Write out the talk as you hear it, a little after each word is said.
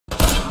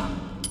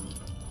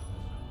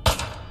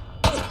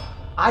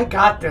I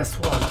got this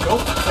one. Go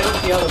play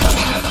with the other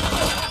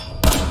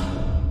one.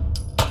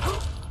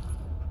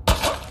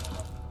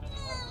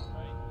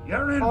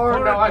 You're in Or for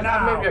no, it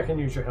now. maybe I can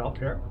use your help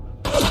here.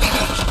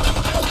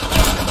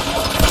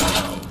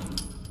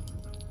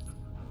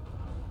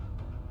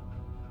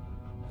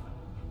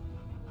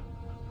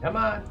 Come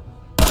on.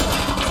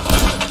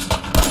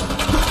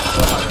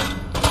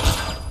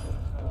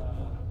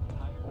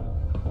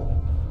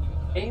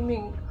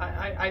 Aiming,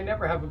 I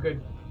never have a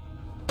good...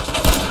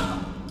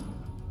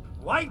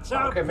 Lights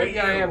out. Okay, maybe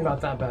for I you. am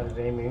not that bad at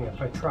aiming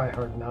if I try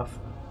hard enough.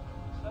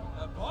 The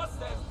boss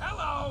says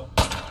hello.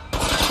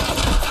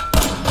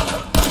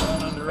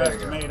 Don't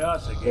underestimate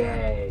us again.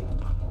 Yay.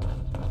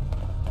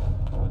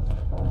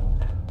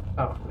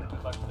 Oh, no.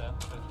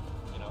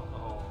 You know, the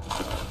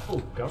whole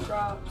Ooh,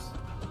 gumdrops.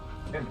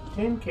 And a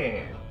tin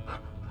can.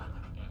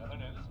 other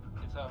news.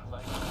 It sounds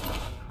like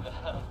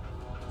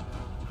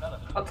none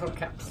of I'll throw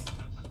caps.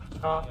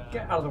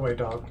 Get out of the way,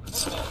 dog.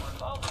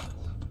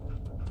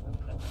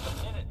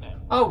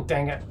 Oh,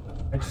 dang it.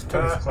 I just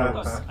took his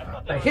clothes.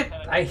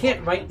 I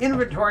hit my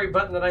inventory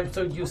button that I'm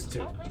so used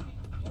to.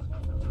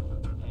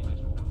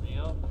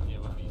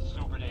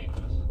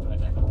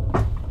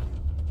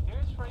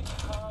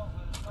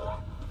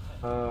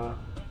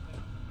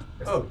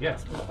 Oh,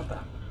 yes. What about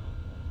that?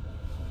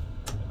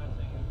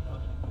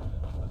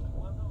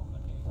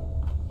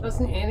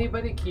 Doesn't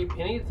anybody keep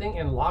anything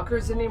in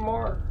lockers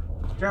anymore?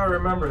 You gotta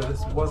remember,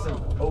 this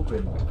wasn't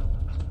opened.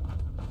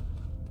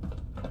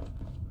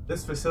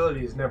 This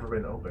facility has never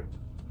been opened.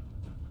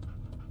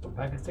 A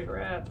pack of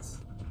cigarettes.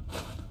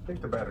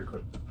 Take the battery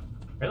clip.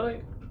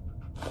 Really?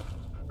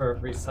 For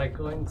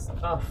recycling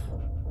stuff.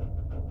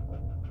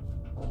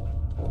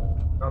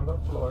 On the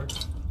floor.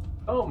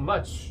 Oh,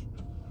 much.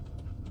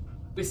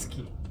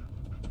 Whiskey.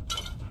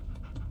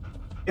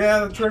 Yeah,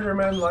 the trigger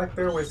men like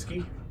their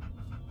whiskey.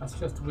 That's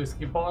just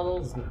whiskey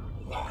bottles? No.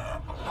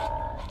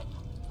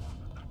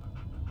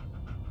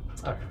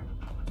 Okay.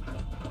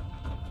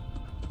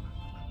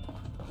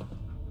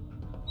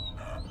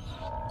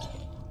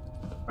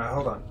 Alright,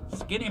 hold on.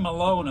 Skinny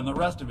Malone and the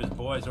rest of his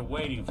boys are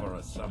waiting for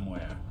us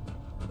somewhere.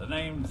 The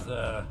name's,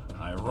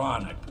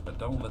 ironic, but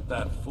don't let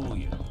that fool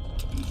you.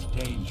 He's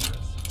dangerous.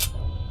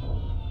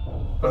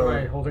 What am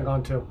I holding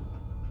on to?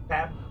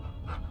 Tab.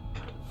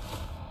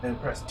 And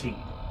press T.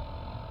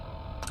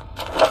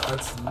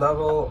 Let's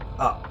level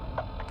up.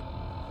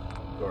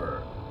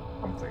 Or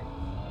something.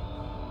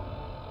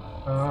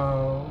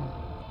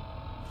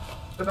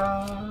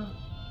 Ta-da!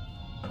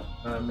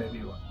 Maybe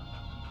what?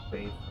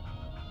 Save.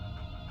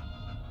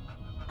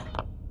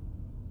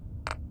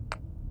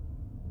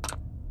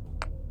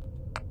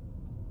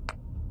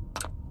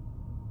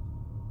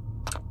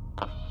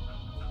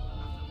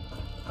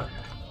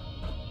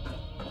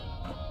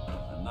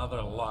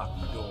 Another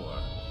locked door.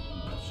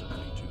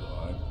 Shouldn't be too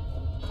hard.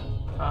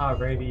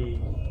 Alrighty.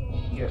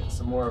 Get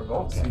some more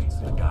vault Okay, seats.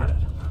 got it.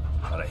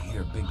 But I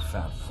hear big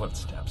fat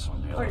footsteps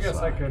on the other I guess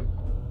side. I could.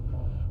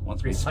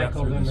 Once we step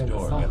recycle through them this into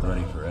door, get something.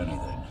 ready for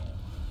anything.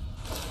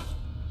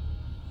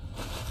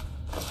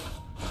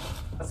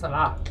 That's a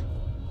lot.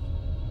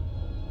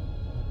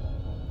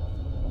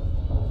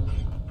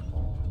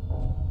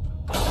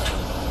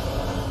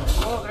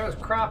 Oh, there's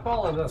crap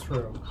all in this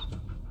room.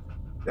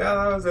 Yeah,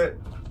 that was it.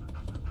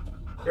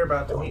 You're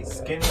about to meet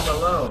Skinny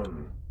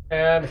Malone.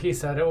 And he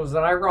said it was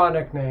an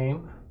ironic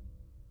name.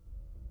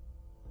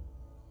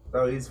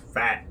 So he's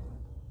fat.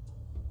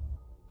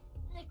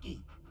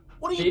 Nicky,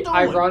 what are you The doing?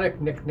 ironic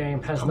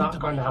nickname has Come not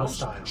into my gone out of house,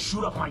 style.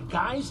 shoot up my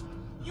guys?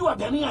 You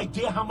have any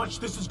idea how much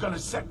this is gonna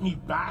set me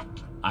back?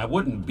 I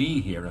wouldn't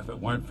be here if it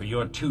weren't for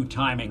your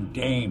two-timing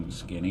dame,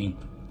 Skinny.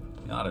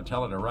 You ought to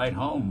tell her to write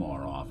home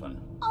more often.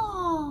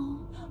 Oh,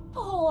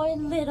 poor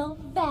little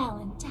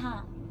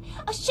Valentine.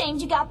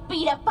 Ashamed you got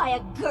beat up by a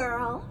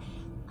girl?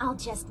 I'll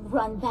just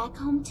run back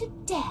home to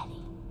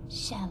Daddy,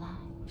 shall I?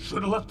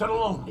 Should've left it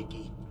alone,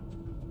 Nicky.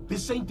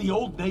 This ain't the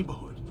old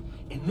neighborhood.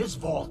 In this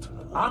vault,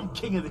 I'm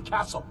king of the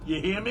castle, you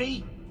hear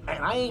me?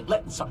 And I ain't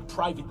letting some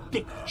private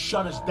dick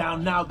shut us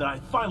down now that I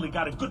finally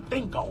got a good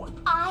thing going.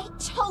 I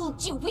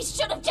told you we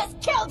should have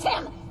just killed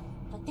him!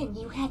 But then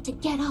you had to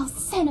get all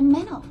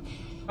sentimental.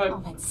 But All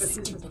that this is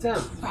stupid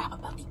them. crap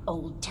about the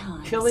old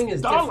times. Killing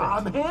is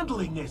Darla, different. I'm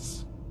handling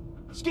this.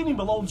 Skinny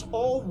Malone's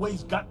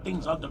always got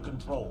things under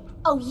control.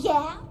 Oh,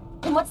 yeah?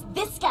 And what's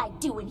this guy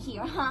doing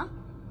here, huh?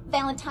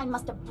 Valentine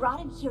must have brought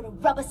him here to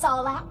rub us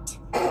all out.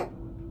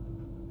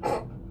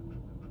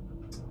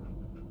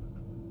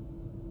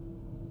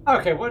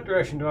 Okay, what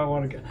direction do I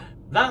want to go?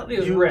 That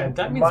is red.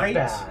 That means might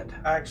bad.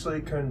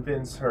 actually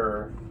convince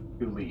her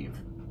to leave.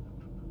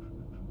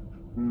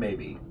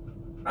 Maybe.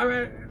 I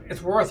mean,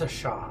 it's worth a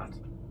shot.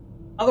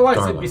 Otherwise,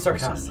 it'd be Darla,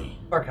 sarcasm. listen to me.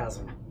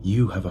 Sarcasm.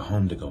 You have a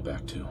home to go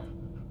back to.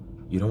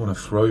 You don't want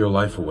to throw your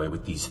life away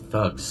with these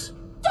thugs.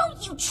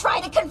 Don't you try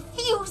to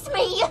confuse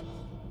me!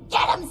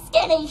 Get him,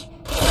 Skinny!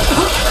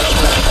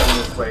 Come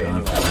this way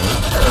anyway.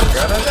 You're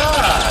gonna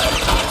die!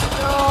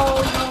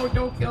 No,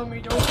 don't kill me,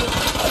 don't kill me.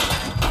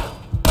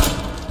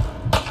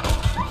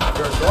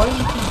 You're going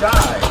to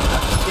die.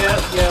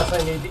 Yes,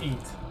 I need to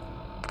eat.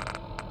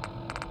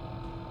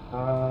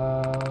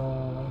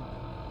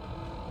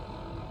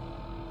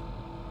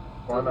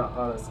 Why not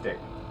on a stick?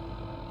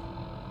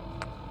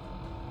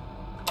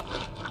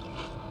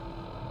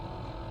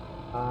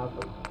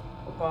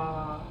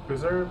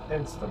 Preserve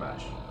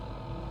Instamash.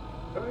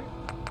 Okay.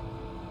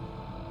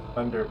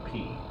 Under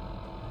P.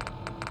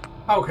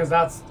 Oh, because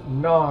that's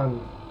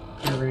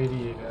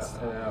non-irradiated.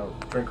 Yeah, and now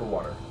drink of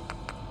water.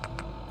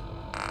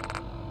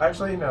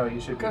 Actually, no,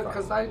 you should be fine.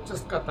 Because I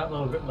just got that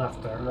little bit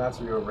left there. And that's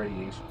your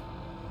radiation.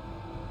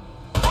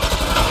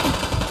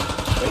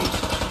 Wait.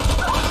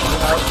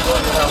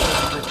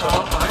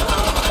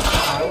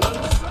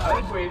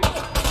 I was waiting.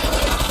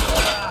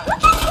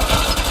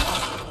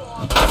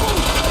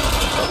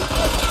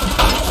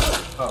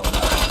 Oh.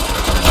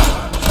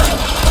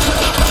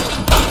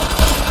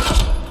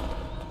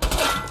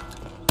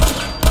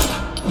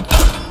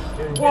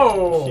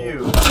 Whoa!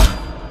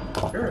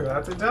 Cute. You're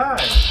about to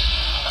die.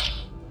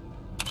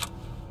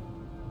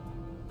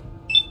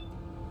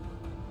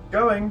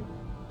 Going.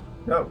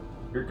 No,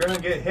 you're gonna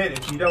get hit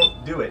if you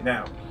don't do it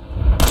now.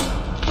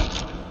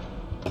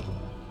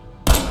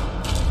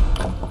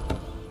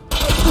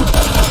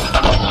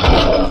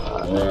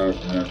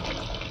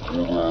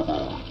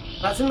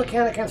 That's a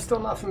mechanic I'm still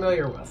not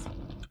familiar with.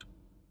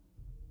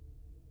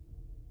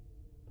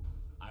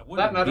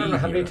 That, I don't know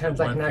how many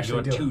times I can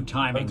actually do it.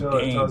 Two-timing Until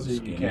it tells games,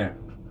 you you Skinny. can't.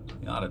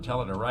 You ought to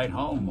tell her to write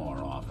home more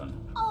often.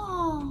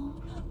 Oh,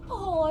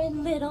 poor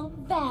little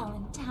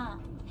Valentine.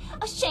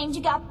 Ashamed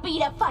you got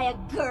beat up by a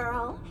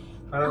girl.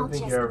 I don't I'll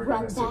think just you're ever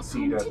run gonna back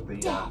succeed home at to the.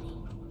 Daddy.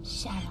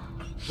 Shall I?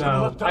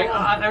 No,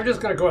 I'm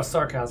just gonna go with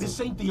sarcasm. This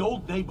ain't the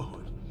old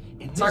neighborhood.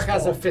 In this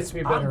Sarcasm vault, fits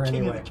me better I'm king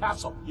anyway. of the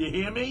castle. You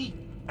hear me?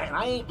 And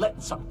I ain't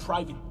letting some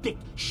private dick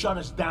shut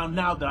us down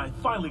now that I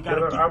finally got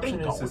The a other good option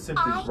thing is to going.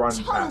 simply I run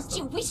told past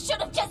you them. we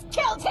should have just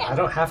killed him. I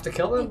don't have to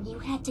kill him? And you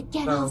had to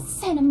get No. all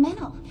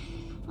sentimental.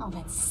 All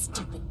that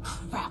stupid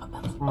crap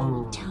about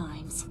old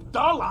times.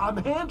 Darla, I'm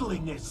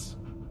handling this.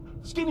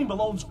 Skinny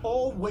Malone's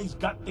always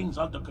got things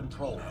under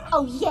control.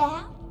 Oh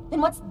yeah?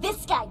 Then what's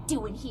this guy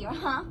doing here,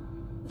 huh?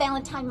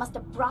 Valentine must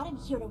have brought him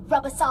here to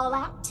rub us all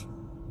out.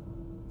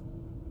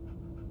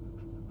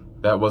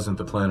 That wasn't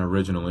the plan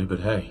originally,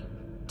 but hey,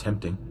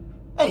 tempting.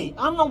 Hey,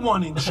 I'm the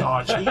one in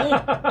charge here.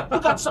 You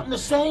got something to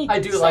say? I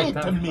do say like it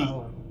that. to me.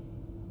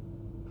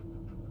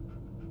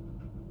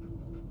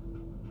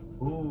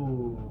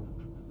 Ooh.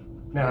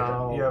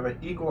 No. You have an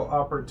equal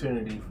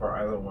opportunity for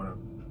either one of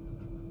them.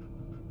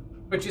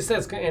 But you said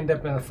it's going to end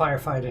up in a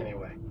firefight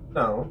anyway.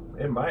 No,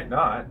 it might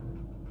not.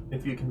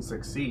 If you can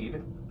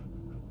succeed.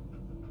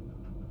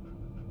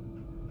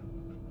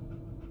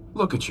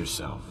 Look at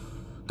yourself.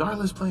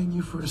 Darla's playing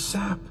you for a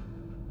sap.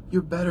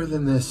 You're better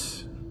than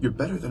this. You're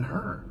better than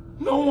her.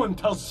 No one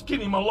tells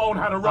Skinny Malone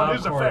how to run Of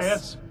his course.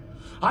 affairs.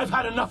 I've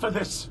had enough of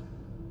this.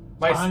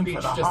 My Time speech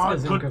for the just hard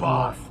isn't good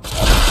goodbye. enough.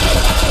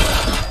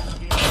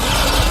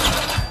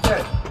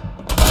 Dead.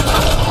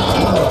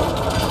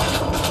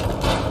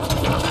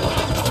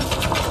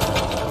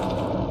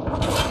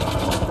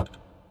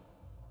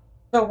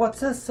 So what's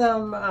this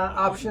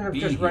option of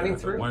Be just here running if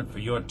it through? weren't for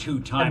your And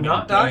two-timing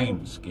not dying?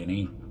 games,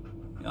 Skinny.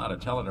 You ought to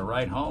tell her to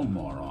write home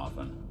more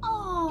often.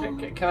 Oh,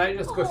 Can I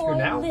just go through poor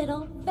now?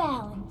 little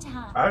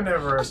Valentine. I've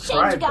never Ashamed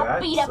tried you got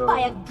that, beat up so by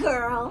a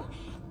girl.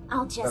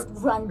 I'll just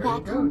That's- run there you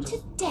back go, home just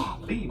to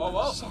Daddy. leave. Oh,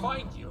 I'll Shall I?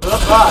 find you.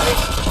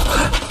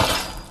 Goodbye.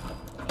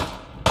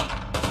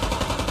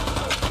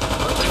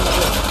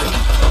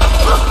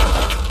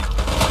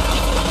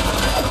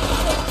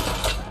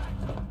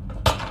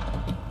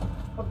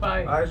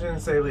 Bye-bye. I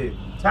shouldn't say leave.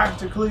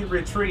 Tactically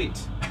retreat.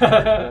 See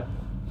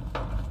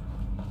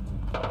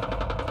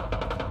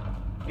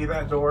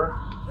that door?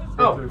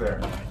 Go Oh. through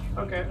there.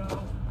 Okay.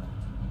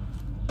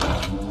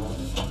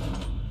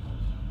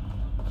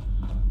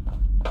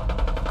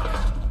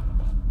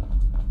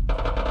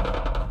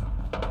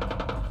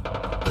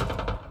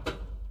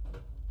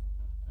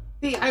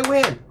 See, I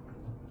win.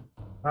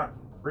 Not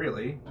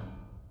really.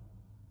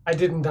 I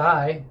didn't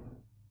die.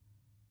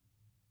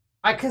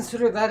 I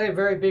consider that a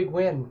very big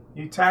win.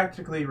 You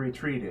tactically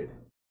retreated.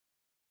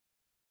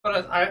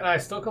 But I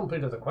still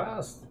completed the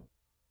quest.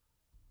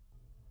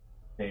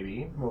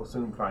 Maybe. We'll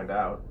soon find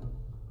out.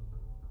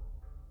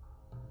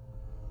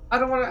 I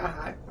don't want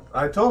to...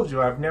 I told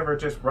you I've never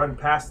just run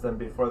past them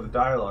before the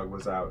dialogue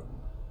was out.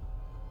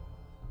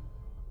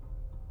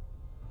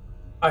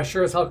 I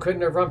sure as hell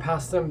couldn't have run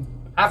past them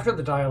after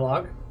the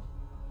dialogue.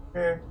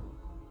 Eh.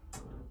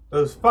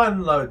 Those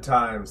fun load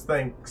times.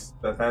 Thanks,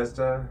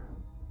 Bethesda.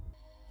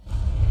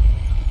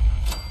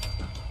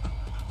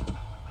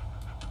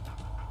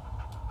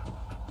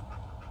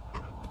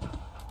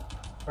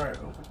 Alright,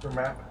 open your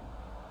map.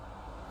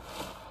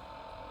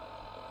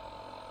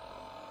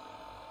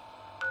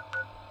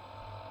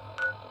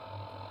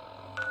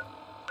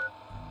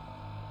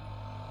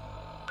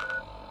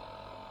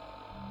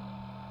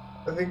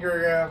 I think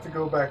you're gonna have to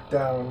go back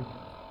down.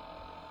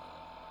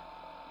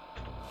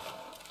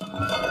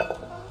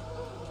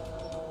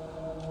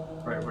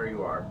 Right where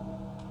you are.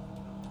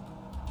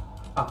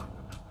 Ah.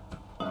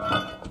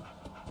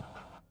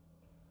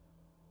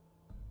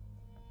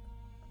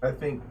 I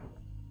think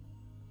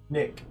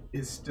Nick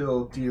is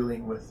still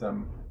dealing with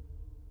them.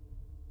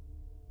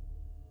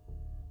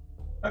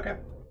 Okay.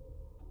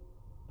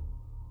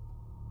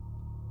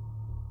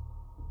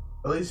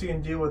 At least you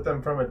can deal with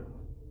them from a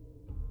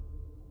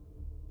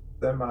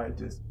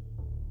semi-distance.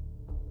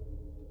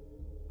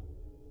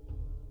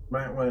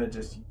 Might want to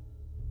just use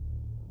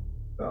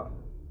the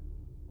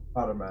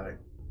automatic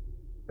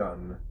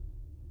gun.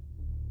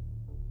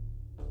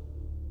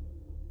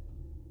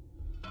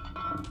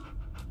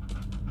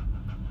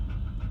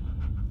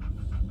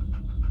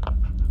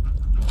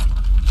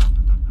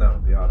 No,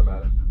 the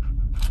automatic.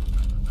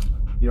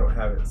 You don't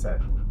have it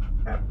set.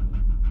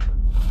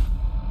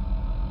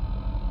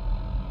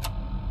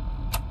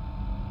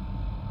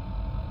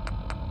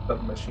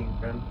 Submachine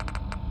gun.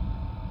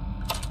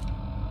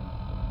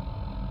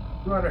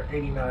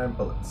 289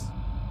 bullets.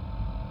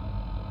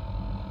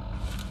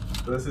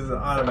 So this is an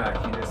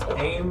automatic. You just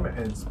aim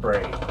and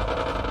spray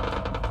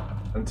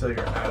until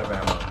you're out of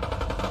ammo.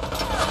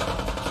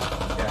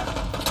 Yeah.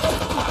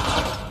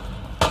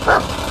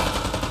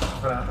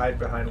 I'm gonna hide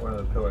behind one of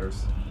the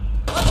pillars.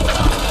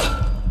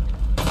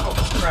 Oh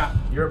crap!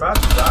 You're about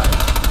to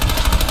die.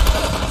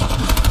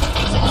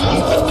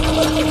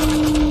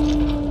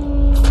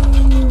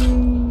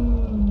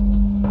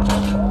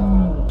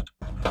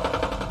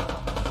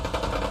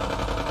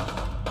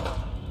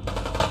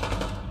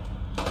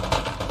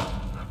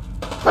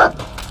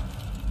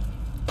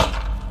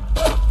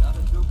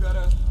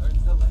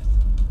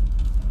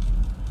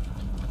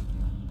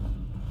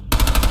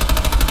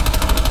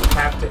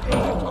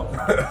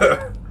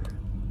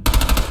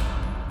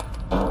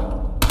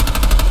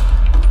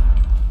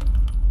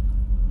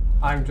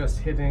 I'm just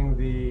hitting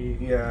the...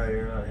 Yeah,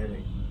 you're not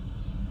hitting.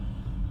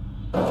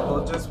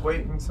 We'll just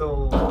wait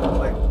until,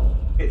 like,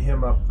 get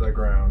him up the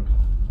ground.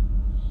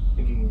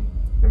 Thinking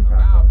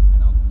impact up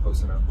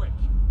close enough.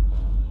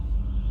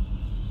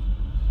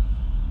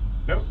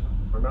 Nope.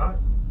 Or not?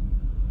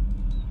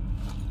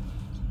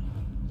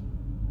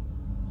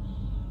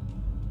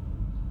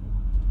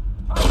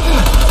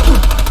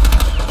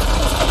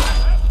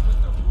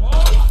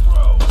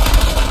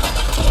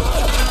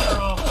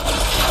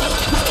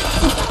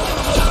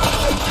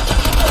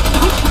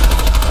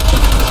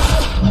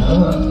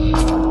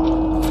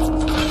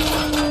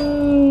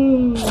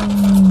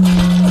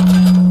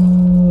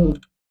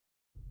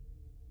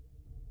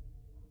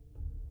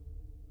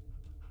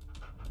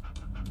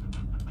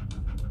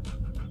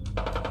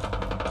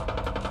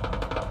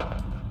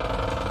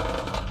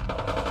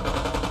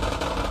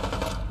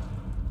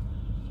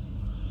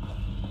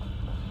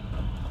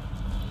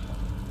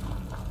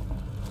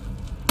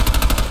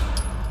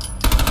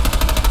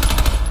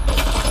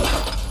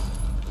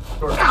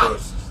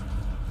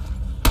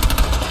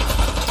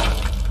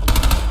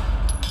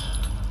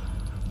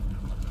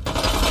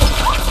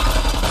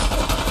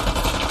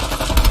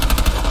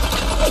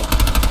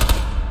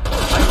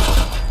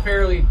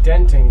 Barely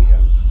denting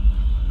him.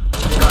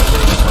 You're not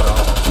getting him at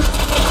all.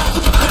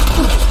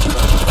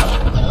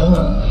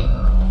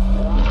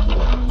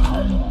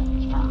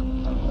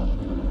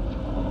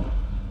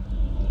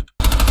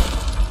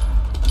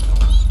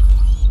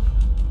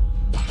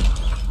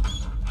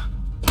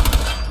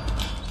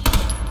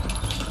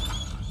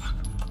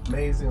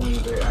 Amazingly,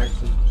 they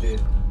actually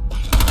did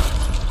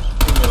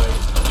simulate.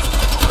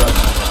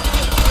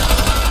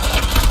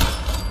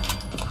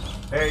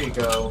 There you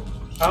go.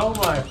 Oh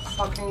my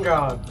fucking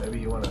god. Maybe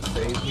you want to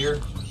save here?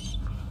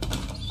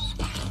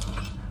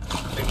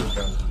 Take your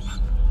gun.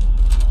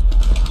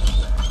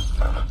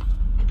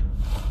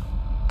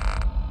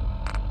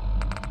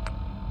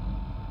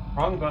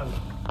 Wrong button.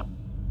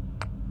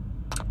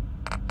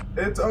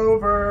 It's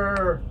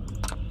over!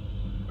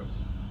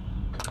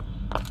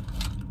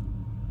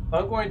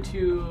 I'm going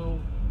to...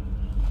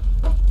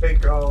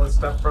 Take all the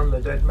stuff from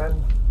the dead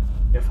men.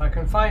 if I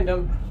can find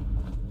them.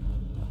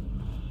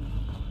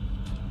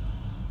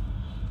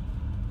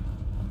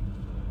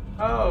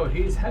 Oh,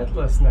 he's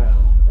headless now.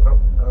 Oh,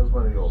 that was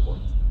one of the old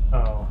ones.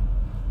 Oh.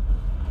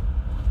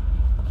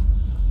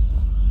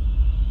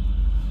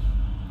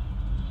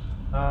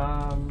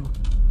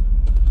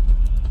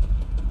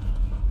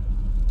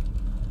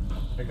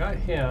 I got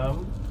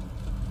him.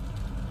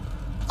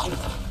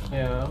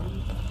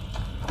 Him.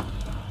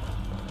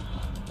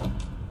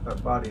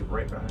 That body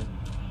right behind.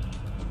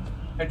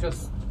 I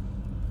just...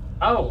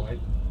 Oh, I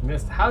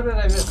missed... How did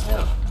I miss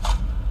him?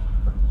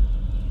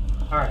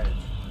 Alright.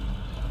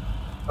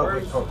 Oh,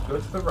 wait, oh, go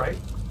to the right.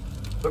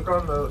 Look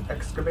on the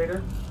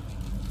excavator.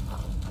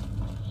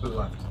 To the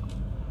left.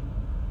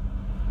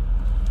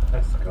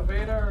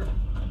 Excavator?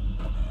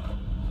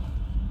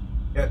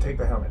 Yeah, take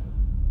the helmet.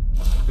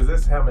 Because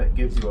this helmet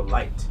gives you a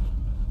light.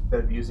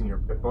 Instead of using your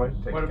Pip-Boy,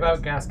 take What a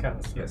about gas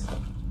canister? Yes.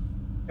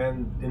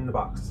 And in the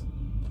box.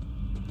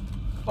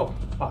 Oh,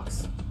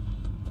 box.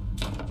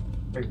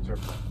 Take the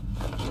turbo.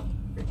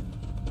 Okay.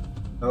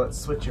 Now let's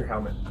switch your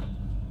helmet.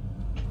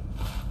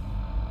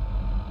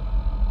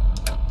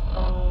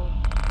 Oh.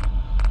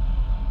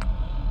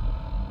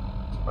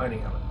 Mining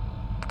helmet.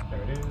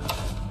 There it is.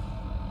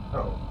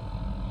 Oh.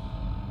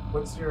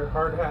 What's your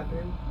hard hat,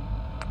 dude?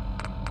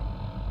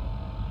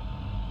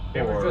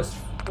 Damage just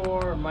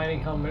 4, mining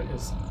helmet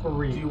is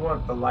 3. Do you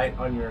want the light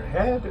on your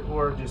head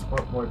or just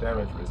want more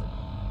damage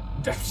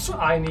resistance?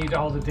 I need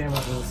all the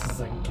damage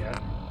resistance I can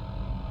get.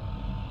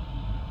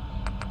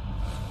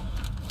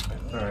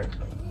 Alright.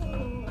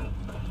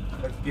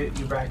 Let's get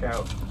you back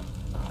out.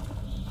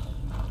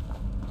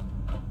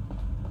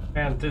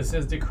 And this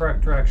is the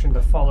correct direction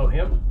to follow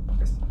him.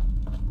 Yes.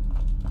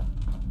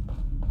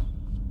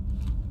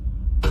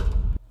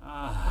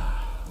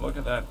 Look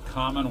at that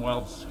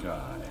Commonwealth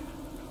sky.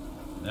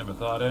 Never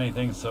thought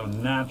anything so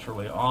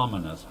naturally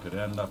ominous could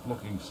end up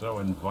looking so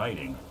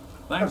inviting.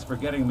 Thanks for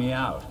getting me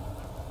out.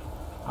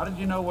 How did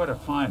you know where to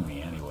find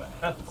me anyway?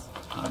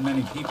 Not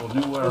many people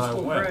knew where I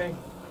went.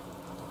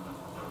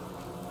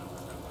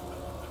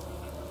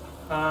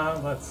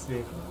 Let's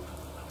see.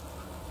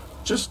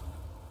 Just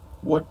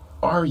what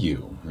are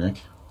you,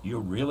 Rick? You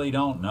really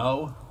don't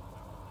know?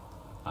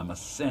 I'm a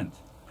synth.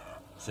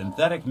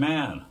 Synthetic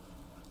man.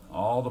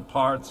 All the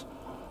parts,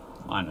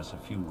 minus a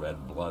few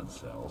red blood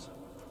cells.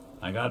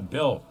 I got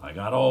built, I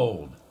got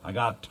old, I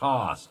got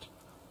tossed.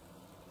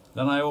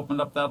 Then I opened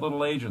up that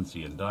little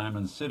agency in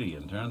Diamond City,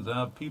 and turns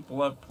out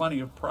people have plenty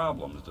of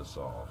problems to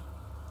solve.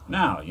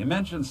 Now, you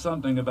mentioned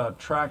something about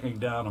tracking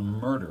down a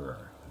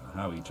murderer, and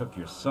how he took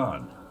your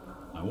son.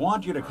 I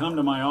want you to come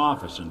to my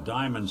office in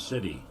Diamond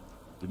City.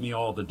 Give me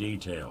all the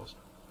details.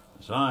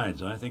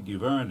 Besides, I think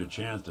you've earned a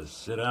chance to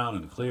sit down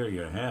and clear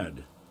your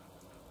head.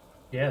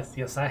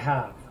 Yes, I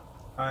have.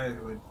 I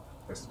would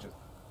just...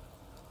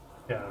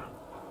 Yeah.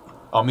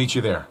 I'll meet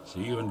you there.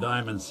 See you in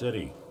Diamond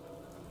City.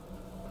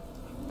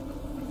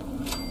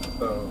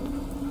 So...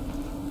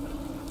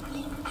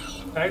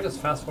 Can I just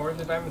fast forward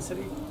to Diamond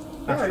City?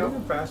 Yeah, you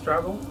can fast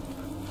travel.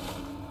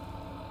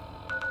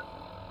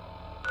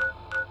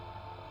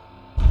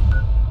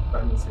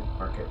 Diamond City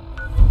Market.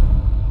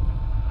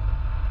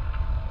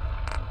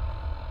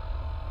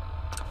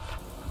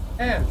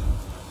 And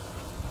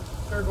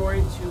we're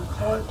going to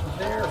call it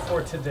there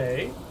for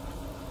today.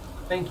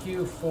 Thank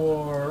you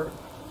for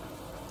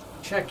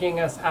checking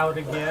us out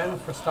again,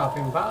 for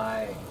stopping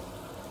by.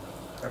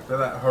 After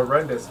that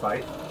horrendous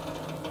fight.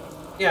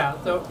 Yeah,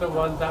 the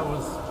one that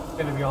was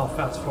going to be all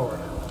fast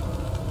forwarded.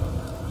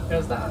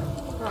 Is that?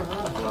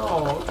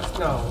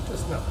 No,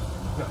 just no.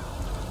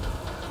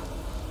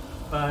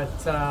 But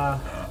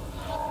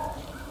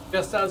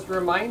just as a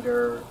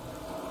reminder,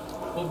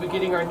 we'll be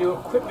getting our new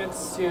equipment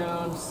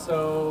soon,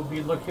 so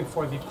be looking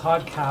for the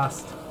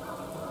podcast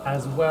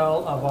as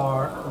well of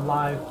our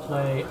live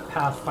play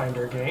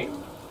Pathfinder game.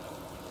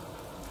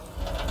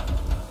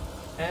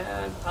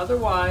 And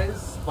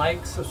otherwise,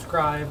 like,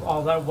 subscribe,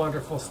 all that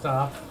wonderful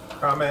stuff.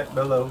 Comment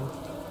below.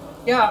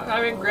 Yeah,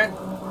 I mean, Greg,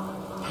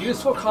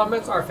 useful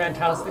comments are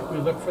fantastic. We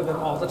look for them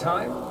all the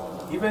time.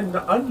 Even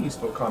the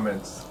unuseful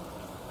comments.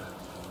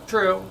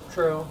 True.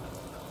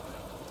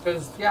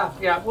 Because,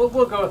 yeah, we'll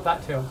go with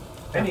that too.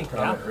 Any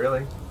comment,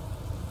 really.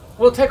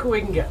 We'll take what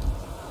we can get.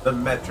 The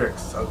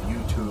metrics of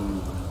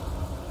YouTube.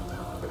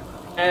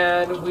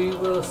 And we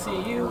will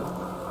see you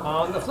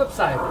on the flip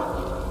side.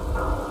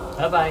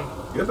 Bye-bye.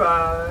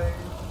 Goodbye.